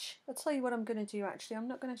much. I'll tell you what I'm going to do actually. I'm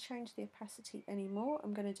not going to change the opacity anymore.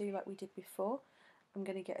 I'm going to do like we did before. I'm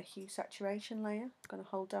going to get a hue saturation layer. I'm going to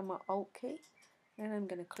hold down my Alt key and I'm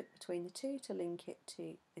going to click between the two to link it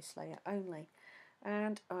to this layer only.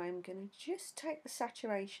 And I'm going to just take the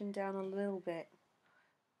saturation down a little bit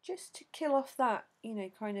just to kill off that, you know,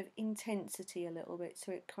 kind of intensity a little bit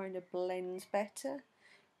so it kind of blends better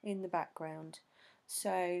in the background.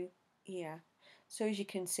 So yeah. So as you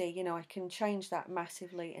can see, you know, I can change that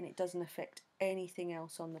massively and it doesn't affect anything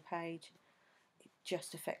else on the page. It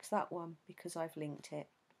just affects that one because I've linked it.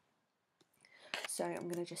 So I'm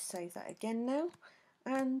going to just save that again now.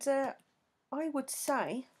 And I would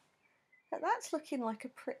say that that's looking like a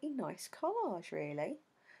pretty nice collage, really.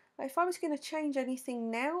 If I was going to change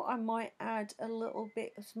anything now, I might add a little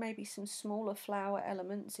bit of maybe some smaller flower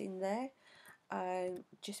elements in there.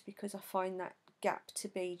 Just because I find that gap to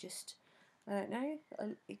be just, I don't know,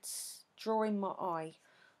 it's drawing my eye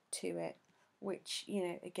to it, which, you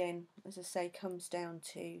know, again, as I say, comes down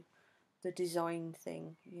to the design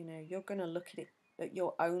thing. You know, you're going to look at it at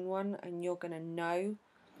your own one and you're going to know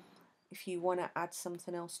if you want to add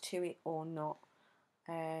something else to it or not,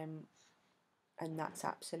 and that's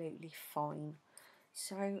absolutely fine.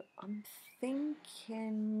 So I'm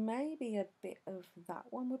thinking maybe a bit of that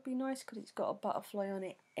one would be nice because it's got a butterfly on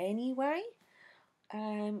it anyway.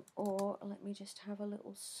 Or let me just have a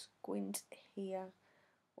little squint here,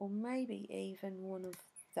 or maybe even one of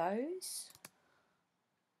those.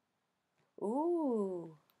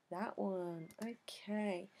 Ooh, that one.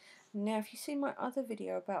 Okay. Now, if you see my other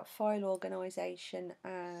video about file organisation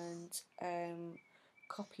and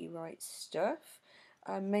copyright stuff,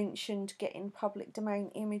 I mentioned getting public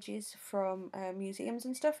domain images from museums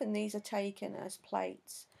and stuff, and these are taken as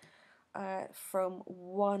plates. from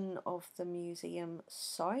one of the museum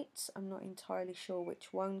sites. I'm not entirely sure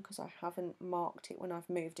which one because I haven't marked it when I've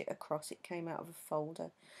moved it across. It came out of a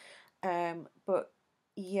folder. But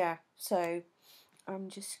yeah, so I'm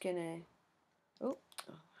just gonna. Oh,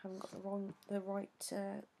 I haven't got the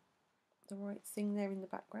right thing there in the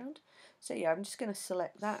background. So yeah, I'm just going to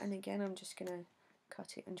select that, and again I'm just going to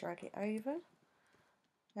cut it and drag it over.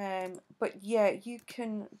 But yeah, you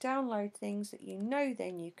can download things that you know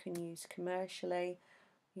then you can use commercially,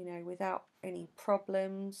 you know, without any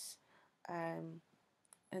problems, and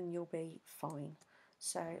you'll be fine.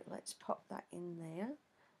 So let's pop that in there,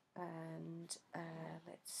 and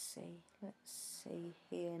let's see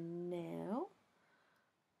here now.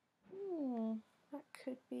 That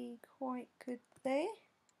could be quite good there.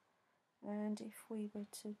 And if we were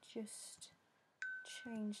to just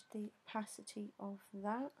change the opacity of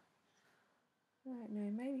that, I don't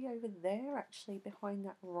know, maybe over there actually behind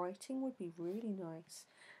that writing would be really nice.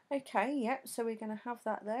 Okay, yep, so we're going to have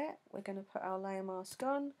that there. We're going to put our layer mask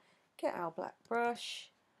on, get our black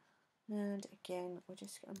brush, and again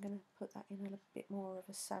I'm going to put that in a little bit more of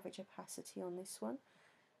a savage opacity on this one,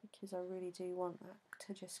 because I really do want that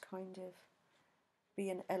to just kind of be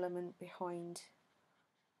an element behind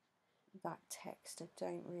that text. I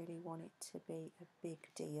don't really want it to be a big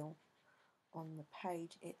deal on the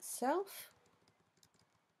page itself.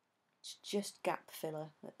 It's just gap filler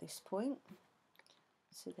at this point.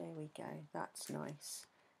 So there we go, that's nice.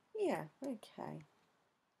 Yeah, okay.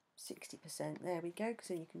 60%, there we go, because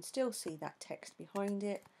then you can still see that text behind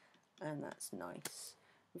it, and that's nice.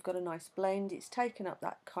 We've got a nice blend. It's taken up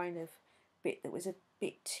that kind of bit that was a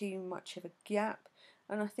bit too much of a gap,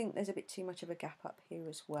 and I think there's a bit too much of a gap up here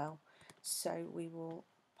as well. So we will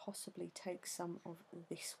possibly take some of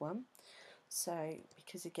this one. So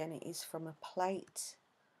because again it is from a plate,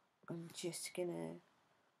 I'm just gonna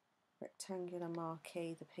rectangular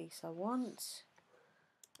marquee the piece I want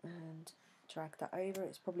and drag that over.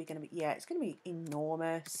 It's probably going to be, yeah, it's going to be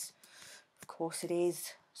enormous. Of course it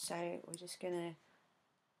is. So we're just going to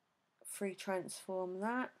free transform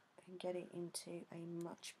that and get it into a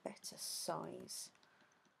much better size.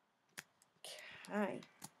 Okay.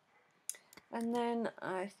 And then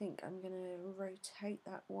I think I'm going to rotate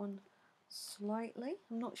that one slightly.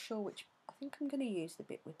 I'm not sure which, I think I'm going to use the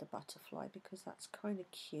bit with the butterfly because that's kind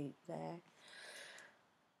of cute there.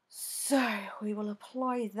 So we will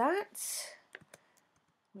apply that.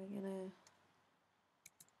 We're going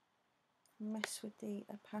to mess with the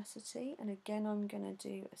opacity, and again I'm going to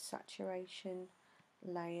do a saturation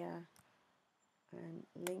layer and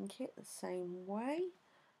link it the same way,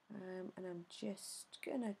 and I'm just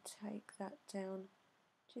going to take that down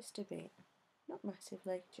just a bit, not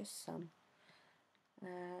massively, just some,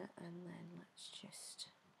 and then let's just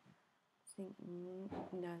think, no,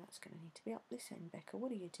 that's going to need to be up this end. Becca,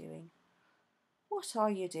 what are you doing? What are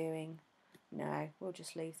you doing? No, we'll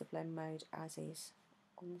just leave the blend mode as is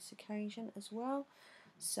on this occasion as well.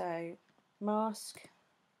 So mask,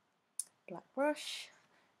 black brush,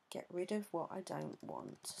 get rid of what I don't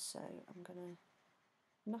want. So I'm going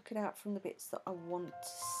to knock it out from the bits that I want to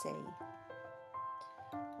see.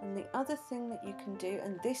 And the other thing that you can do,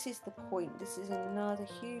 and this is the point, this is another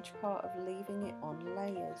huge part of leaving it on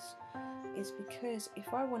layers, is because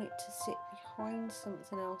if I want it to sit behind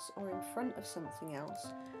something else or in front of something else,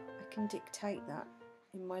 I can dictate that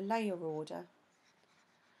in my layer order.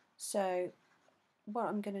 So what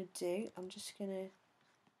I'm going to do, I'm just going to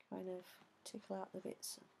kind of tickle out the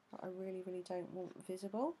bits that I really don't want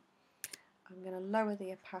visible. I'm going to lower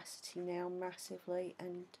the opacity now massively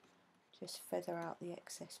and just feather out the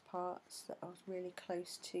excess parts that are really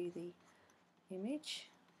close to the image.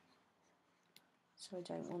 So I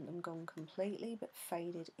don't want them gone completely, but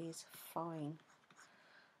faded is fine.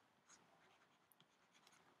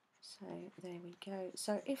 So there we go.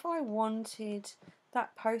 So if I wanted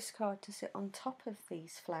that postcard to sit on top of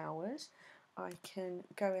these flowers, I can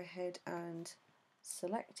go ahead and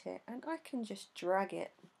select it, and I can just drag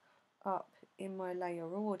it up in my layer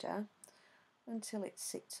order until it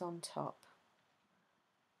sits on top,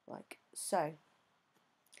 like so.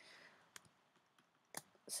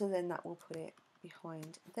 So then that will put it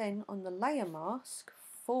behind. Then on the layer mask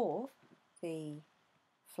for the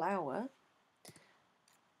flower,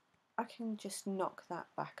 I can just knock that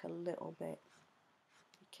back a little bit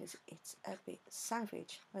because it's a bit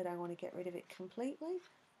savage. I don't want to get rid of it completely,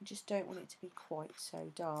 I just don't want it to be quite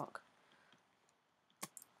so dark.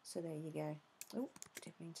 So there you go. Oh,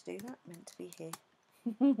 didn't mean to do that, meant to be here.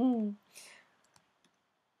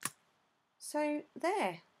 So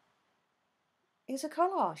there is a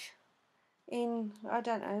collage. in, I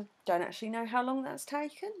don't actually know how long that's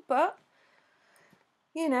taken, but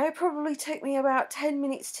you know, it probably took me about 10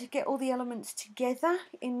 minutes to get all the elements together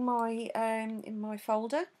in my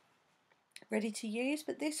folder, ready to use.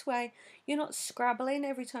 But this way, you're not scrabbling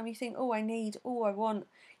every time you think, oh, I need, oh, I want.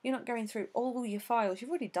 You're not going through all your files. You've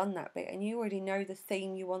already done that bit, and you already know the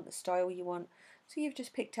theme you want, the style you want. So you've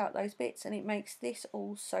just picked out those bits, and it makes this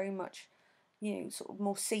all so much, you know, sort of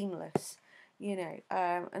more seamless. You know,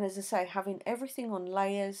 and as I say, having everything on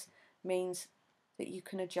layers means that you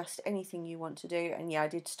can adjust anything you want to do. And yeah, I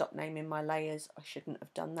did stop naming my layers. I shouldn't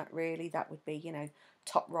have done that really. That would be, you know,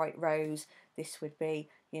 top right rows. This would be,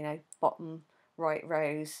 you know, bottom right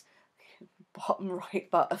rows, bottom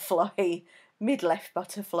right butterfly, mid left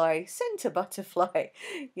butterfly, centre butterfly.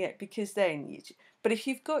 Yeah, because then you, but if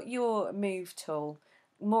you've got your move tool,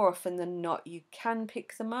 more often than not you can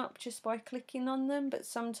pick them up just by clicking on them, but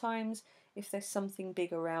sometimes if there's something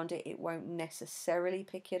big around it, it won't necessarily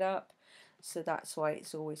pick it up. So that's why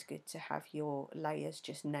it's always good to have your layers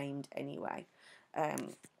just named anyway.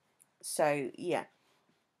 So yeah,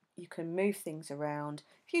 you can move things around.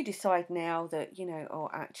 If you decide now that, you know, oh,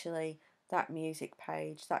 actually that music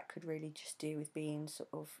page, that could really just do with being sort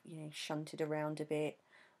of, you know, shunted around a bit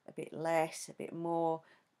less, a bit more,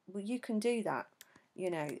 well, you can do that. You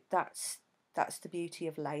know, that's the beauty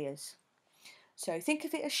of layers. So think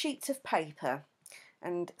of it as sheets of paper,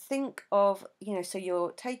 and think of, you know, so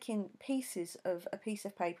you're taking pieces of a piece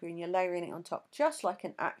of paper and you're layering it on top, just like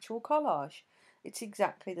an actual collage. It's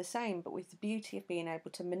exactly the same, but with the beauty of being able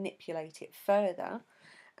to manipulate it further.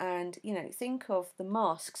 And, you know, think of the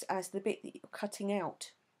masks as the bit that you're cutting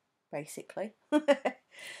out, basically.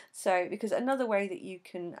 So, because another way that you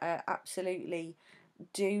can absolutely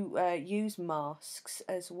do use masks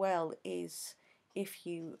as well is if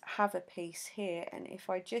you have a piece here, and if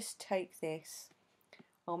I just take this,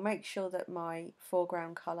 I'll make sure that my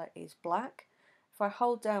foreground colour is black. If I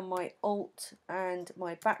hold down my Alt and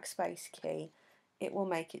my backspace key, it will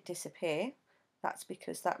make it disappear. That's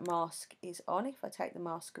because that mask is on if I take the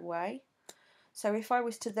mask away. So if I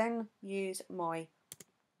was to then use my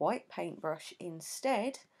white paintbrush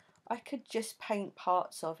instead, I could just paint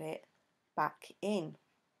parts of it back in.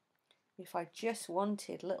 If I just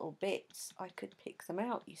wanted little bits, I could pick them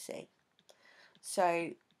out, you see.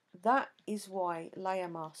 So that is why layer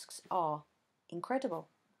masks are incredible,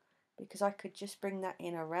 because I could just bring that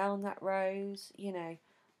in around that rose, you know,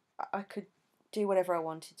 I could do whatever I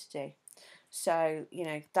wanted to do. So, you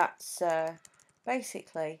know, that's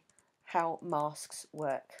basically how masks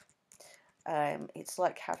work. It's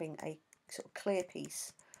like having a sort of clear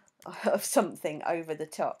piece of something over the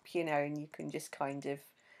top, you know, and you can just kind of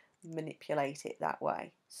manipulate it that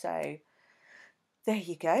way. So there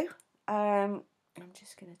you go. I'm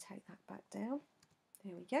just going to take that back down.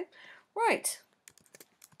 There we go. Right,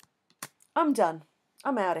 I'm done.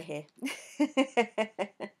 I'm out of here.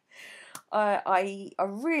 I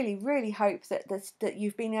really hope that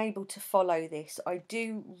you've been able to follow this. I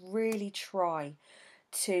do really try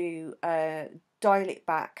to dial it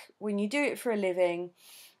back. When you do it for a living,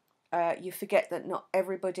 you forget that not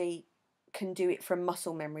everybody can do it from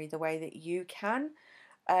muscle memory the way that you can.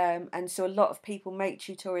 And so a lot of people make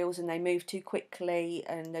tutorials and they move too quickly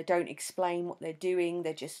and they don't explain what they're doing.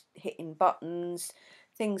 They're just hitting buttons,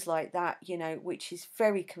 things like that, you know, which is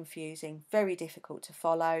very confusing, very difficult to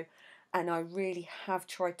follow. And I really have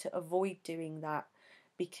tried to avoid doing that,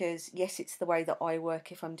 because yes, it's the way that I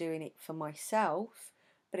work if I'm doing it for myself,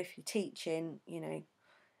 but if you're teaching, you know,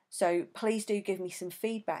 so please do give me some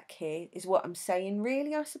feedback here, is what I'm saying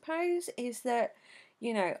really, I suppose, is that,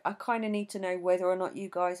 you know, I kind of need to know whether or not you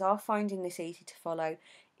guys are finding this easy to follow.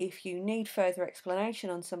 If you need further explanation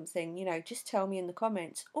on something, you know, just tell me in the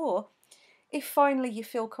comments. Or if finally you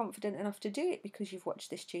feel confident enough to do it because you've watched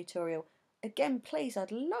this tutorial, again, please,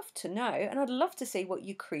 I'd love to know, and I'd love to see what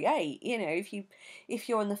you create. You know, if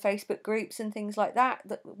you're on the Facebook groups and things like that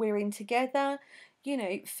we're in together, you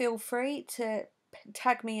know, feel free to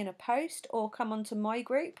tag me in a post or come onto my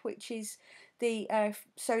group, which is the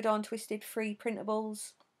So Darn Twisted Free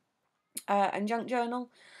Printables and Junk Journal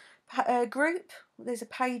group. There's a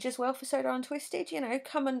page as well for So Darn Twisted. You know,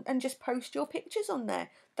 come and just post your pictures on there.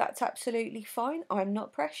 That's absolutely fine. I'm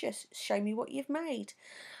not precious. Show me what you've made.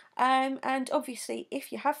 And obviously,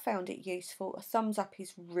 if you have found it useful, a thumbs up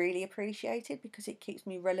is really appreciated because it keeps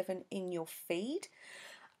me relevant in your feed.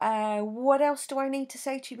 What else do I need to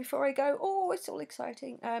say to you before I go? Oh, it's all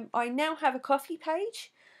exciting. I now have a coffee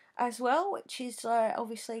page as well, which is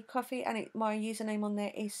obviously coffee, and my username on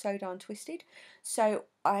there is So Darn Twisted. So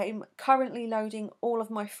I'm currently loading all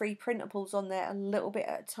of my free printables on there a little bit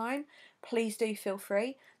at a time, please do feel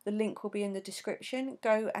free. The link will be in the description.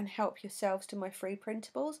 Go and help yourselves to my free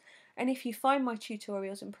printables. And if you find my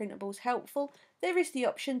tutorials and printables helpful, there is the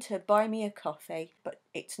option to buy me a coffee, but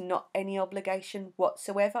it's not any obligation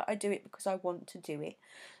whatsoever. I do it because I want to do it.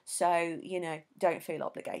 So, you know, don't feel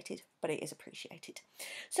obligated, but it is appreciated.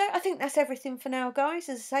 So I think that's everything for now, guys.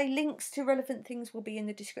 As I say, links to relevant things will be in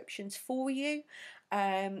the descriptions for you.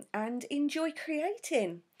 And enjoy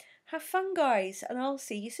creating. Have fun, guys, and I'll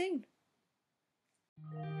see you soon.